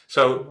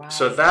 So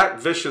Right. that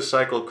vicious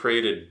cycle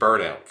created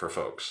burnout for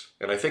folks,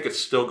 and I think it's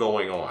still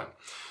going on.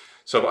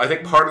 So I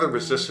think part of the Hmm.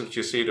 resistance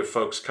you see to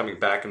folks coming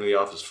back into the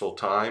office full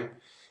time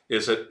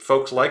is that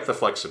folks like the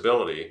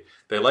flexibility.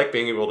 They like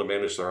being able to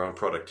manage their own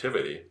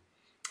productivity.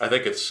 I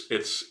think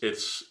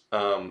it's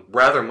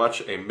rather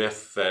much a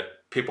myth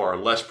that people are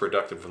less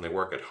productive when they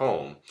work at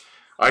home.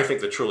 I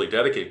think the truly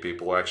dedicated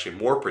people are actually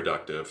more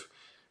productive,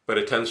 but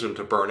it tends them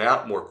to burn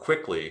out more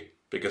quickly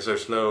because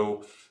there's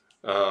no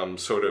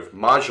sort of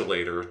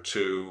modulator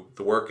to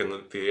the work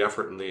and the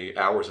effort and the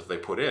hours that they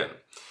put in.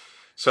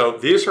 So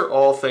these are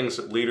all things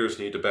that leaders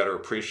need to better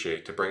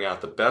appreciate to bring out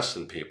the best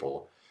in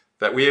people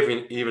that we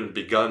haven't even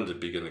begun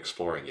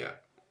exploring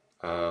yet.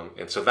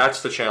 And so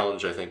that's the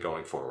challenge, I think,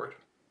 going forward.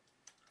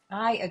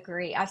 I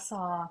agree. I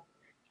saw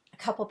a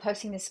couple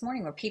posting this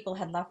morning where people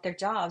had left their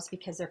jobs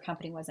because their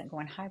company wasn't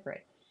going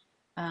hybrid.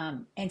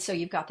 And so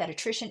you've got that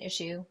attrition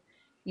issue.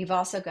 You've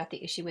also got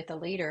the issue with the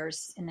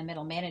leaders in the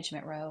middle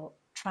management role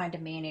trying to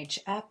manage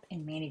up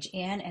and manage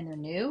in, and they're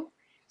new.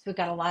 So we've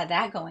got a lot of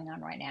that going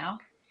on right now.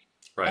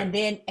 Right. I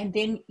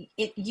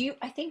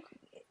think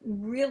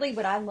really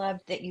what I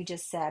loved that you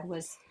just said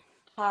was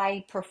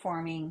high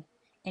performing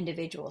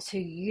individuals who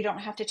you don't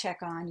have to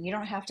check on. You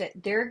don't have to,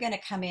 they're going to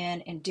come in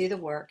and do the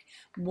work.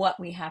 What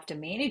we have to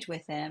manage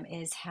with them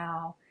is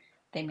how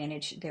they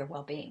manage their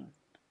well being.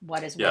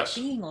 What does well Yes.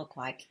 being look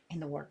like in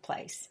the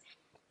workplace?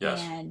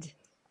 Yes. And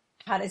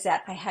how does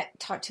that? I had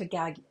talked to a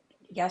gal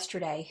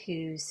yesterday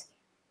who's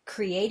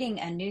creating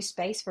a new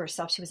space for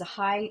herself. She was a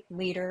high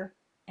leader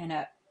in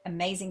an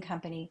amazing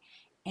company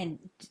and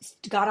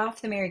got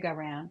off the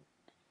merry-go-round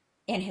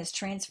and is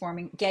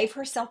transforming, gave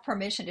herself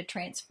permission to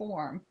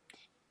transform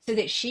so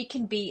that she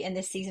can be in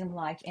this season of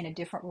life in a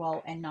different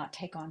role and not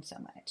take on so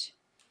much.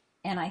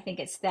 And I think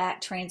it's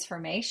that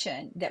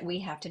transformation that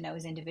we have to know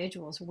as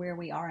individuals where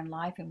we are in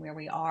life and where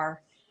we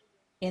are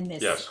in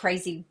this Yes.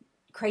 crazy,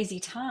 crazy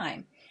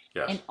time.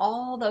 Yes. And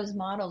all those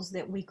models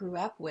that we grew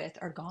up with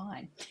are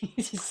gone.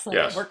 It's just like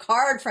Yes. work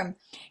hard from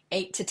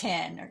 8 to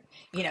 10, or,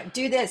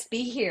 do this,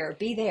 be here,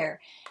 be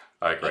there.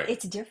 I agree.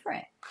 It's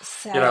different.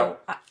 So,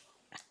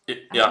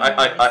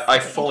 I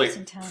fully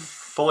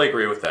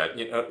agree with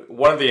that.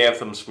 One of the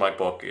anthems of my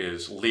book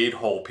is lead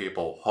whole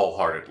people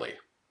wholeheartedly.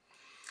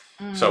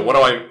 So what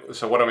do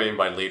I mean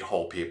by lead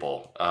whole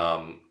people?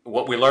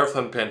 What we learned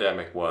from the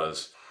pandemic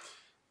was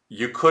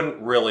you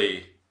couldn't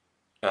really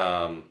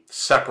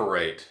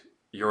separate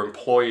your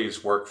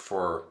employees' work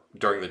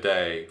during the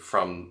day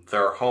from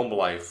their home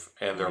life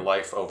and their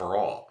life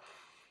overall.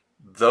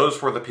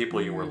 Those were the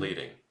people you were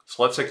leading.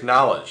 So let's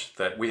acknowledge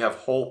that we have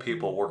whole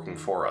people working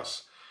for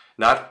us,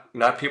 not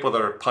people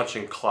that are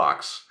punching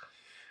clocks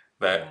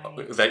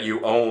that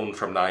you own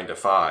from 9 to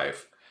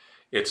 5.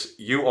 It's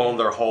you own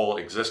their whole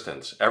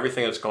existence,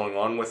 everything that's going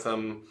on with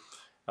them,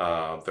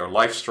 their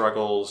life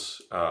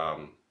struggles,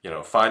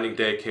 finding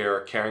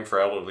daycare, caring for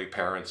elderly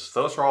parents.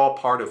 Those are all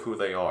part of who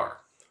they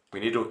are.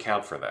 We need to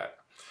account for that.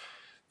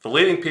 The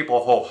leading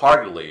people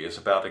wholeheartedly is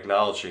about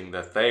acknowledging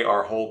that they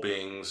are whole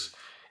beings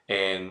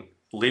and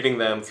leading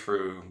them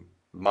through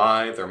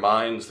their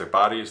minds, their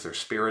bodies, their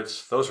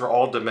spirits. Those are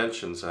all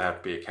dimensions that have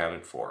to be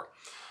accounted for.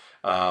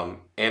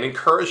 And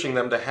encouraging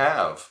them to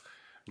have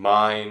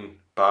mind,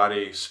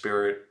 body,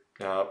 spirit,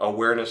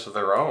 awareness of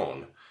their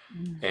own,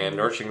 and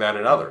nurturing that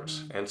in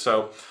others. And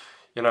so,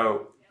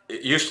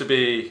 it used to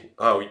be,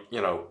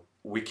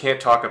 we can't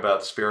talk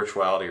about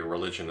spirituality or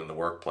religion in the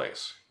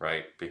workplace,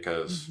 right?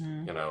 Because,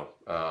 we don't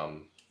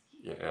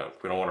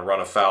want to run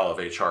afoul of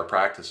HR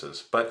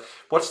practices. But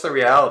what's the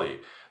reality?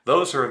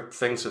 Those are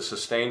things that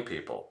sustain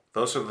people.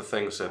 Those are the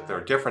things that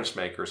they're difference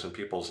makers in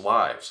people's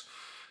lives.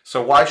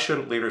 So why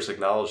shouldn't leaders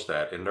acknowledge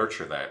that and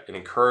nurture that and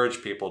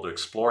encourage people to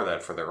explore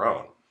that for their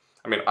own?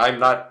 I mean, I'm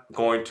not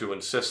going to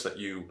insist that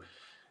you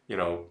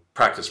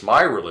practice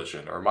my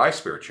religion or my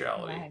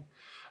spirituality. Right.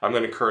 I'm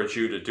going to encourage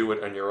you to do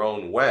it in your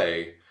own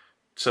way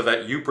so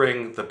that you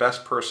bring the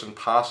best person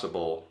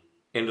possible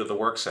into the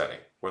work setting,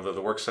 whether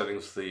the work setting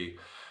is the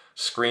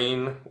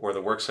screen or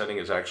the work setting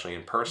is actually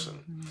in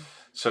person.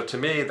 So to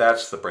me,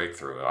 that's the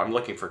breakthrough. I'm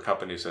looking for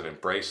companies that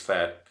embrace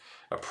that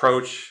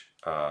approach,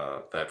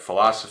 that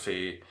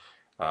philosophy,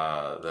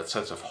 that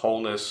sense of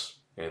wholeness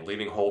and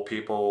leading whole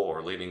people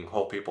or leading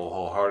whole people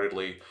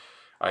wholeheartedly.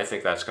 I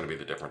think that's going to be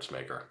the difference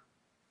maker.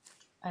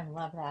 I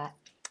love that.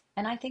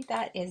 And I think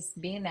that is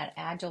being that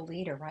agile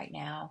leader right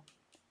now.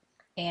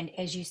 And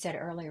as you said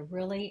earlier,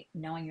 really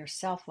knowing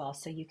yourself well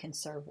so you can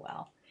serve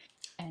well,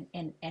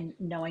 and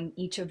knowing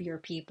each of your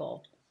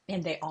people,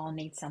 and they all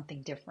need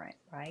something different,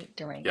 right?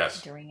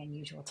 During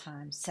unusual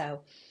times.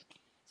 So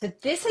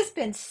this has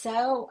been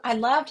I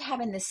loved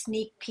having the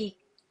sneak peek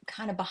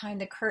kind of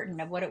behind the curtain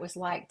of what it was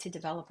like to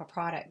develop a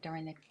product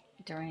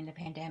during the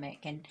pandemic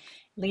and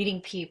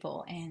leading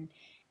people, and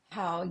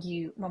how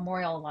you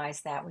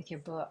memorialize that with your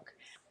book.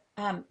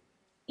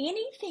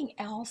 Anything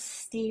else,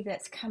 Steve,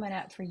 that's coming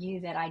up for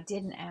you that I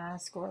didn't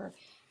ask, or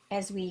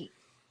as we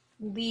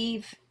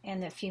leave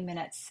in a few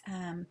minutes,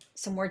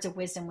 some words of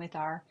wisdom with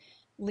our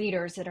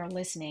leaders that are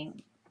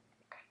listening?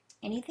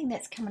 Anything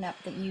that's coming up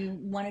that you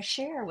want to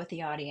share with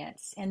the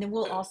audience? And then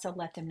we'll also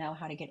let them know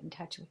how to get in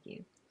touch with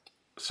you.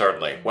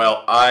 Certainly.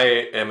 Well,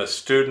 I am a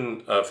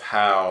student of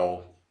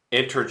how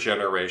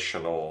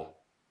intergenerational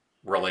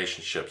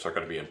relationships are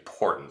going to be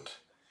important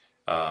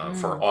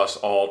for us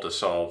all to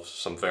solve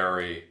some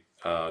very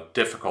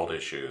difficult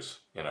issues,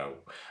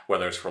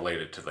 whether it's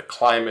related to the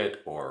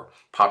climate or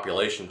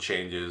population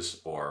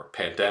changes or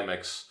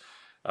pandemics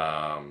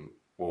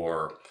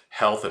or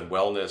health and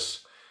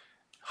wellness,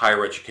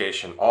 higher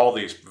education, all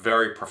these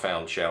very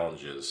profound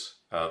challenges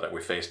that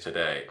we face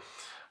today.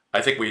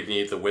 I think we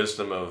need the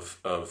wisdom of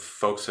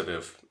folks that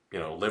have,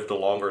 lived a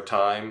longer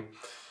time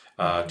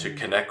to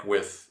connect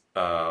with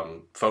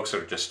folks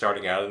that are just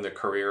starting out in their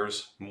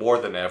careers more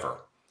than ever.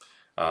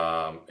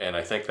 And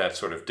I think that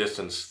sort of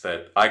distance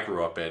that I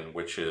grew up in,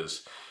 which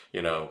is,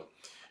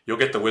 you'll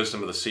get the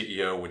wisdom of the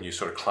CEO when you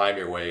sort of climb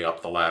your way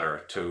up the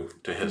ladder to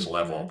his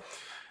level.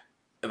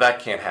 That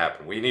can't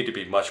happen. We need to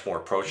be much more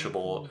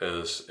approachable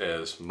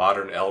as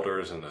modern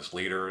elders and as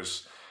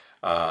leaders.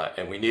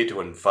 And we need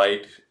to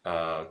invite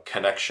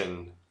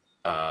connection,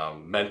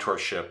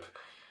 mentorship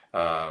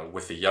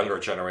with the younger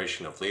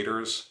generation of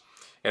leaders.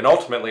 And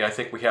ultimately, I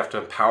think we have to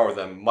empower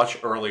them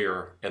much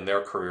earlier in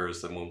their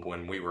careers than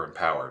when we were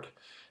empowered.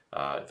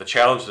 The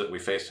challenges that we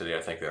face today,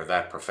 I think they're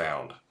that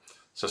profound.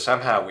 So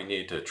somehow we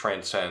need to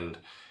transcend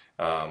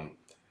the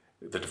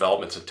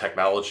developments in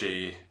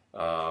technology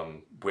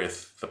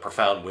with the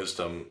profound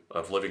wisdom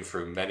of living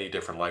through many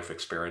different life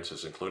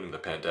experiences, including the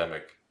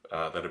pandemic,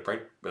 that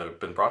have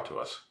been brought to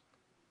us.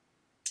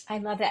 I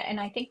love that. And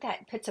I think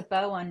that puts a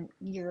bow on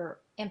your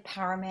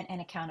empowerment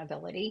and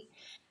accountability,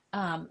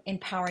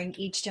 empowering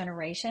each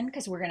generation,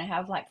 because we're going to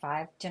have like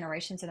 5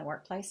 generations in the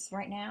workplace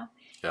right now,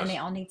 and they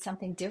all need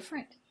something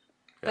different.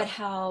 But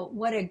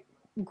what a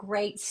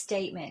great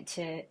statement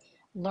to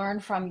learn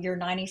from your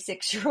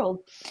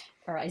 96-year-old,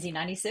 or is he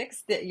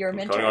 96? That your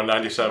mentor? Going on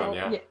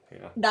 97,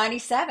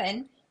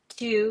 97,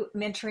 to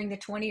mentoring the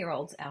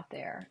 20-year-olds out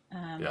there,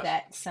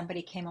 that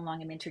somebody came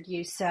along and mentored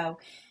you. So,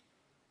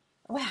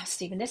 wow,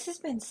 Stephen, this has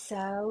been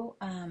so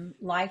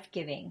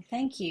life-giving.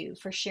 Thank you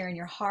for sharing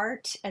your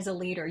heart as a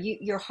leader.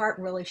 Your heart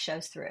really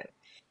shows through,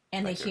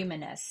 and the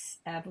humanness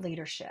of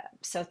leadership.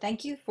 So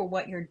thank you for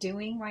what you're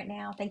doing right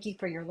now. Thank you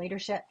for your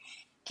leadership.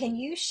 Can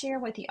you share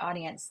with the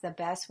audience the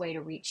best way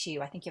to reach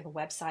you? I think you have a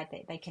website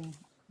that they can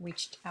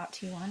reach out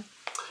to you on.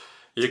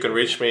 You can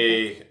reach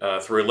me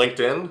through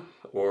LinkedIn,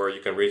 or you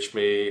can reach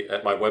me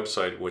at my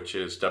website, which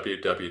is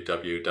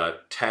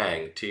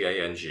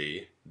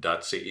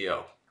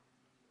www.tang.ceo.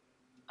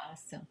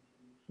 Awesome.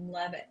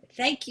 Love it.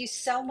 Thank you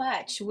so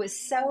much. It was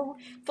so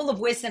full of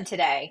wisdom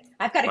today.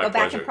 I've got to go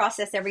back and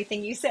process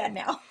everything you said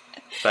now.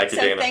 Thank you,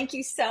 Dana. Thank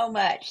you so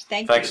much.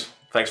 Thanks you.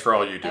 Thanks for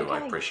all you do.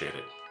 I appreciate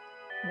it.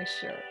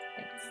 Sure.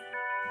 Thanks.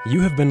 You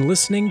have been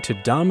listening to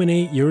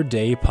Dominate Your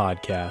Day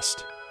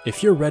podcast.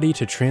 If you're ready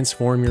to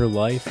transform your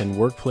life and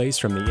workplace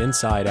from the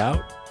inside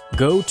out,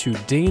 go to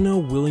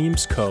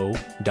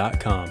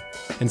danawilliamsco.com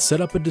and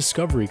set up a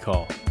discovery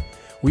call.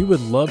 We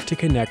would love to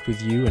connect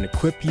with you and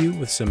equip you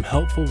with some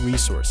helpful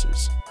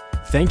resources.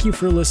 Thank you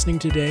for listening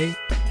today,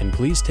 and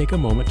please take a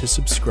moment to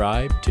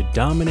subscribe to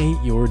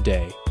Dominate Your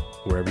Day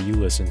wherever you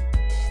listen.